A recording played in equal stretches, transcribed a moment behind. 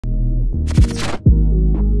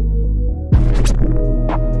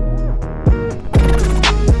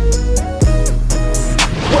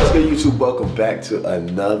YouTube, welcome back to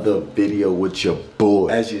another video with your boy.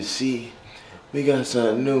 As you see, we got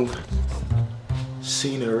some new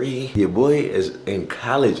scenery. Your boy is in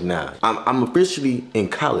college now. I'm officially in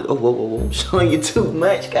college. Oh, whoa. I'm showing you too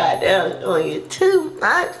much, goddamn, showing you too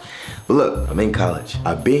much. But look, I'm in college.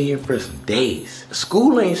 I've been here for some days.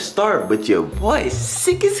 School ain't started, but your boy is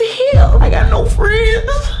sick as hell. I got no friends.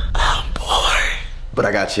 I'm bored. But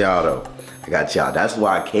I got y'all though. I got y'all. That's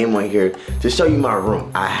why I came on here to show you my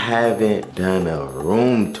room. I haven't done a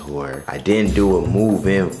room tour. I didn't do a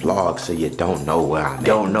move-in vlog, so you don't know where I'm at.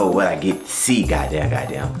 Don't know what I get to see,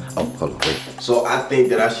 goddamn. Oh, hold on, wait. So I think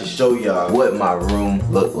that I should show y'all what my room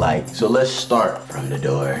look like. So let's start from the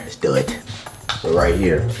door. Let's do it. So right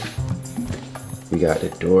here, we got the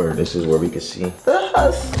door. This is where we can see the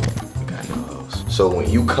house. We got no house. So when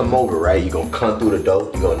you come over, right, you gonna come through the door,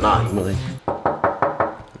 you gonna knock, you gonna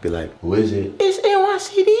be like, who is it? It's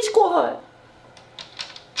NYCD squad.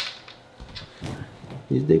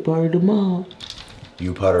 Is they part of the mob?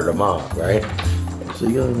 You part of the mob, right? So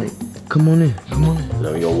you gotta like, come on in.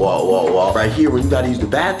 Now you walk. Right here, when you gotta use the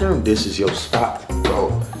bathroom, this is your spot, bro.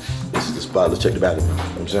 This is the spot. Let's check the bathroom. You know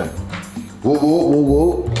what I'm saying?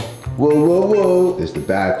 Whoa. This is the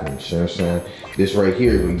bathroom. You know what I'm saying? This right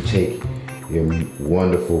here is where you take your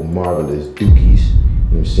wonderful, marvelous dookies.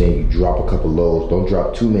 You know what I'm saying? You drop a couple loads. Don't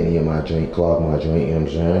drop too many in my joint, clog my joint, you know what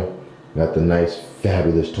I'm saying? Got the nice,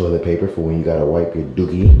 fabulous toilet paper for when you gotta wipe your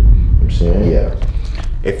dookie. You know what I'm saying? Yeah.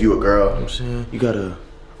 If you a girl, you know what I'm saying? You gotta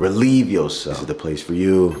relieve yourself. This is the place for you.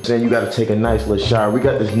 You know what I'm saying? You gotta take a nice little shower. We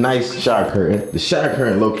got this nice shower curtain. The shower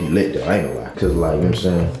curtain low-key lit though, I ain't gonna lie. Cause like, you know what I'm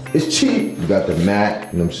saying? It's cheap. You got the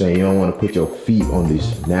mat, you know what I'm saying? You don't wanna put your feet on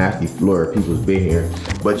this nasty floor. People's been here.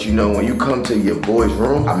 But you know, when you come to your boy's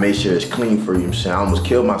room, I make sure it's clean for you, you know what I'm saying? I almost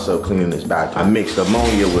killed myself cleaning this bathroom. I mixed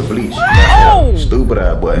ammonia with bleach. Oh! Stupid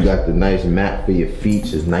ass boy. You got the nice mat for your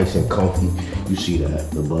feet. It's nice and comfy. You see that?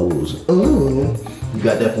 The bubbles. Ooh. You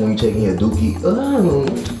got that for when you taking your dookie. Ooh.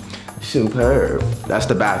 Superb. That's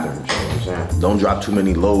the bathroom, you know what I'm saying? Don't drop too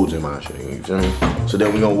many loads in my shit, you feel me? So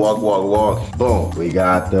then we gonna walk. Boom. We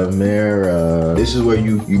got the mirror. This is where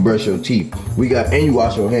you brush your teeth. And you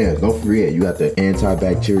wash your hands. Don't forget, you got the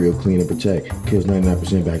antibacterial clean and protect. Kills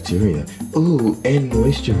 99% bacteria. Ooh, and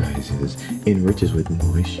moisturizes. Enriches with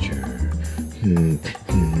moisture.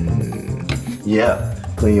 Yeah,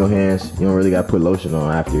 clean your hands. You don't really gotta put lotion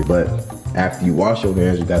on after, but after you wash your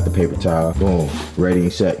hands, you got the paper towel. Boom, ready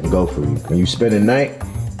and set and go for you. When you spend the night,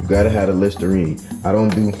 you gotta have the Listerine. I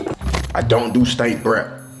don't do stank breath.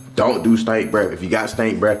 Don't do stank breath. If you got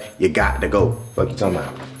stank breath, you got to go. Fuck you talking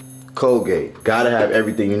about? Colgate, gotta have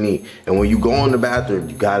everything you need. And when you go in the bathroom,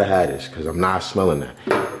 you gotta have this, cause I'm not smelling that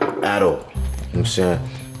at all. You know what I'm saying?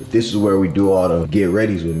 But this is where we do all the get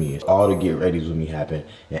readies with me. All the get readies with me happen.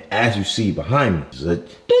 And as you see behind me, is the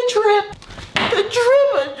drip.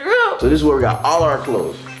 So this is where we got all our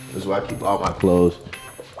clothes. This is where I keep all my clothes.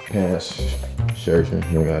 Pants, shirts, and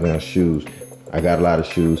we got now shoes. I got a lot of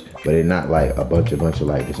shoes, but they're not like a bunch of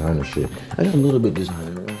like designer shit. I got a little bit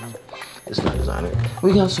designer. It's not designer.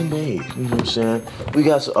 We got some babes, you know what I'm saying? We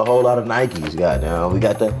got a whole lot of Nikes, goddamn. We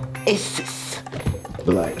got the Aces.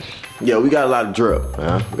 But like, yeah, we got a lot of drip,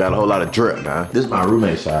 man. We got a whole lot of drip, man. This is my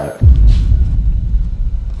roommate side.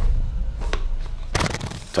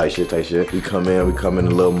 Tight shit. We come in a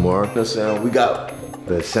little more. You know what I'm saying? We got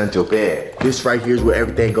the essential bed. This right here is where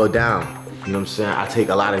everything go down. You know what I'm saying? I take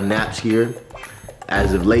a lot of naps here.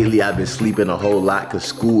 As of lately, I've been sleeping a whole lot because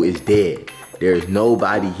school is dead. There's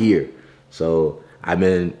nobody here. So I've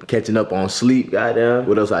been catching up on sleep, goddamn.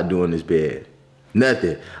 What else I do in this bed?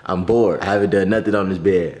 Nothing. I'm bored. I haven't done nothing on this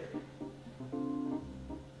bed.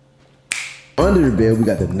 Under the bed, we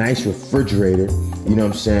got the nice refrigerator. You know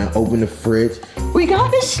what I'm saying? Open the fridge. We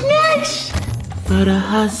got the snacks for the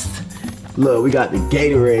house. Look, we got the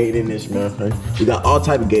Gatorade in this, man. We got all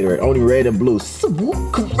type of Gatorade, only red and blue. You know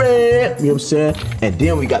what I'm saying? And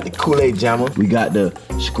then we got the Kool-Aid Jammer. We got the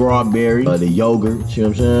strawberry, the yogurt, you know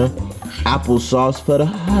what I'm saying? Applesauce for the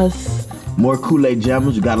house. More Kool-Aid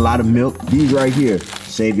Jammers. We got a lot of milk. These right here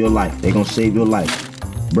save your life. They gonna save your life.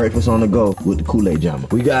 Breakfast on the go with the Kool-Aid Jammer.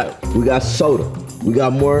 We got soda. We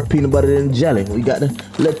got more peanut butter and jelly. We got the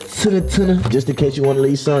little tuna, just in case you want to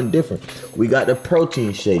eat something different. We got the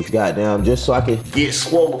protein shakes, goddamn, just so I can get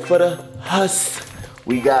swole for the huss.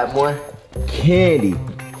 We got more candy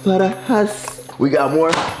for the huss. We got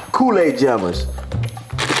more Kool-Aid Jammers.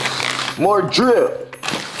 More drip.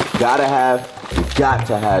 You got to have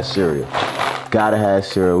cereal. Gotta have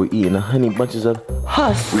cereal. We eating the honey bunches of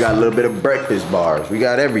huss. We got a little bit of breakfast bars. We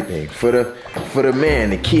got everything for the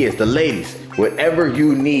man, the kids, the ladies. Whatever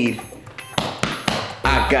you need,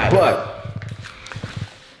 I got it. But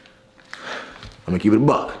gonna keep it a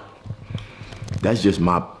buck. That's just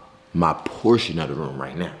my portion of the room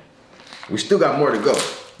right now. We still got more to go,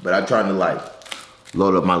 but I'm trying to like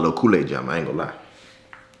load up my little Kool-Aid jam, I ain't gonna lie.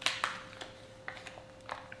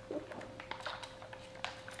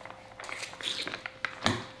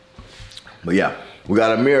 But yeah, we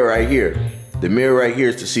got a mirror right here. The mirror right here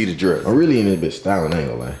is to see the drip. I'm really in this bitch styling, I ain't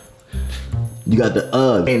gonna lie. You got the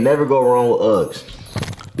Uggs. Ain't never go wrong with Uggs.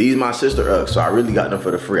 These my sister Uggs, so I really got them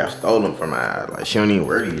for the free. I stole them from her. Like, she don't even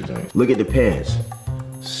wear these things. Look at the pants.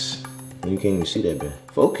 You can't even see that, man.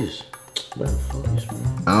 Focus. Bro, focus,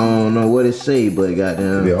 man. I don't know what it say, but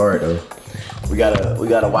goddamn, it be hard though. We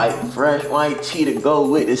got a white, fresh white tee to go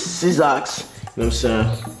with the Sizzocks. You know what I'm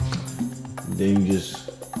saying? Then you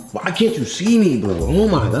just, why can't you see me, bro? Oh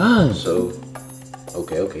my God. So,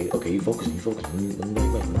 okay, you focus. Let me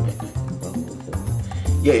back.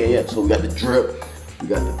 Yeah. So we got the drip, we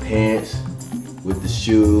got the pants, with the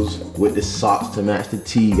shoes, with the socks to match the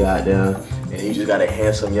tee, goddamn. And you just got a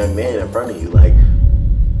handsome young man in front of you, like,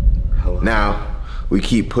 hello. Now, we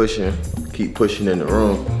keep pushing in the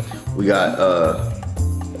room. We got,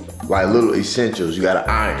 like little essentials. You got an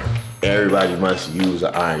iron. Everybody must use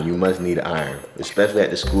an iron. You must need an iron, especially at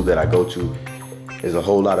the school that I go to. There's a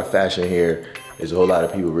whole lot of fashion here. There's a whole lot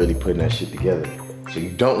of people really putting that shit together. So you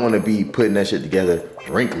don't want to be putting that shit together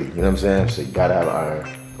wrinkly, you know what I'm saying? So you gotta have an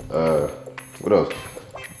iron. What else?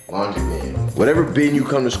 Laundry bin. Whatever bin you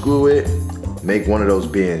come to school with, make one of those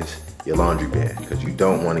bins your laundry bin, because you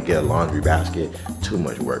don't want to get a laundry basket, too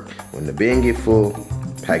much work. When the bin get full,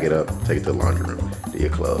 pack it up, take it to the laundry room, do your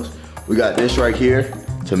clothes. We got this right here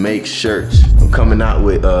to make shirts. I'm coming out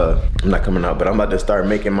with, I'm not coming out, but I'm about to start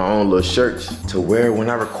making my own little shirts to wear when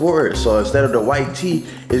I record. So instead of the white tee,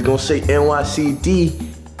 it's gonna say NYCD.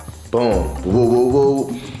 Boom,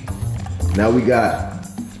 whoa. Now we got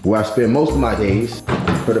where I spend most of my days.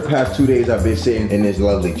 For the past 2 days, I've been sitting in this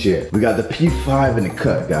lovely chair. We got the P5 in the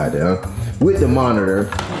cut, goddamn, with the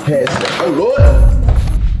monitor, headset. Oh Lord!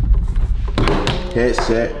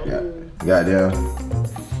 Headset, goddamn,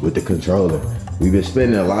 with the controller. We've been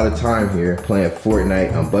spending a lot of time here playing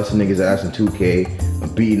Fortnite. I'm busting niggas' ass in 2K.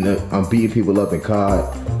 I'm beating people up in COD.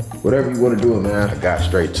 Whatever you want to do, man, I got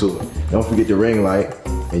straight to it. Don't forget the ring light,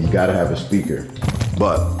 and you gotta have a speaker.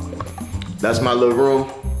 But that's my little room.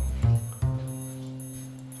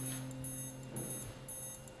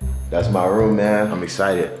 That's my room, man. I'm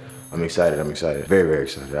excited. Very, very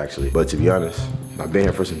excited, actually. But to be honest, I've been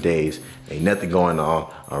here for some days. Ain't nothing going on.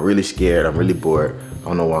 I'm really scared. I'm really bored. I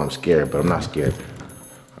don't know why I'm scared, but I'm not scared.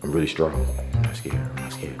 I'm really strong. I'm not scared.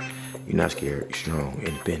 You're not scared. You're strong,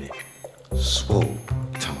 independent, swole.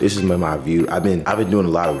 This is my view. I've been doing a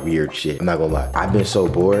lot of weird shit. I'm not gonna lie. I've been so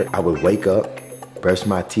bored. I would wake up, brush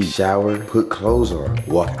my teeth, shower, put clothes on,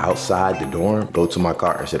 walk outside the dorm, go to my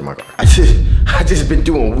car and sit in my car. I just been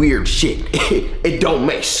doing weird shit. It don't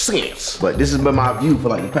make sense. But this has been my view for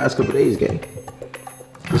like the past couple days, gang.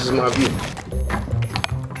 This is my view.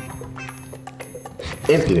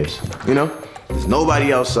 Emptiness, you know? There's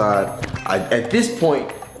nobody outside. At this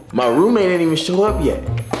point, my roommate didn't even show up yet.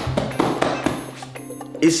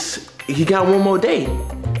 He got one more day.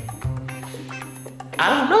 I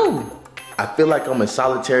don't know. I feel like I'm in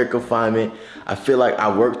solitary confinement. I feel like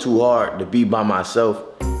I work too hard to be by myself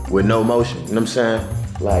with no motion, you know what I'm saying?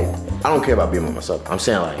 Like, I don't care about being by myself. I'm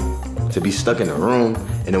saying like, to be stuck in a room,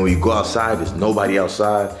 and then when you go outside, there's nobody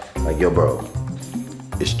outside. Like, yo, bro,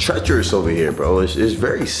 it's treacherous over here, bro. It's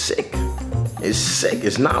very sick. It's sick.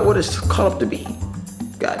 It's not what it's called up to be.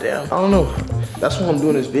 Goddamn, I don't know. That's why I'm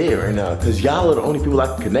doing this video right now, because y'all are the only people I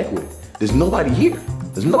can connect with. There's nobody here.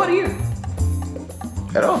 There's nobody here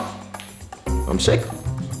at all. I'm sick. I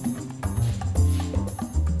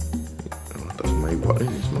thought somebody walked in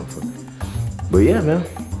this motherfucker. But yeah, man,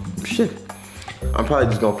 shit. I'm probably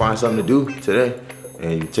just gonna find something to do today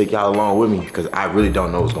and take y'all along with me, because I really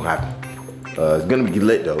don't know what's gonna happen. It's gonna be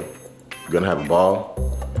lit though. We're gonna have a ball.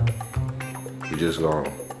 We're just gonna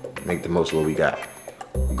make the most of what we got.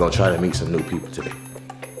 We're gonna try to meet some new people today.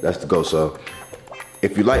 That's the goal. So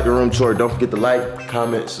if you like the room tour, don't forget to like,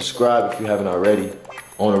 comment, subscribe if you haven't already.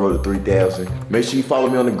 On the road to 3,000. Make sure you follow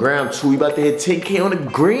me on the gram too. We about to hit 10K on the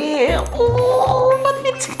gram. Oh, about to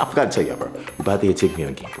hit 10K. I forgot to tell y'all, bro. We about to hit 10K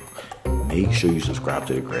on the gram, bro. Make sure you subscribe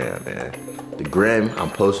to the gram, man. The gram,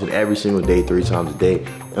 I'm posting every single day, 3 times a day.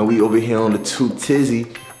 And we over here on the 2 Tizzy,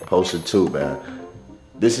 posting too, man.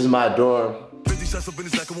 This is my dorm.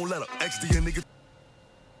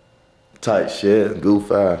 Tight shit,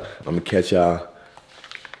 goof out. I'm gonna catch y'all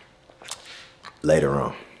later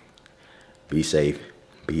on. Be safe.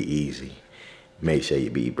 Be easy. Make sure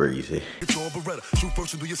you be breezy.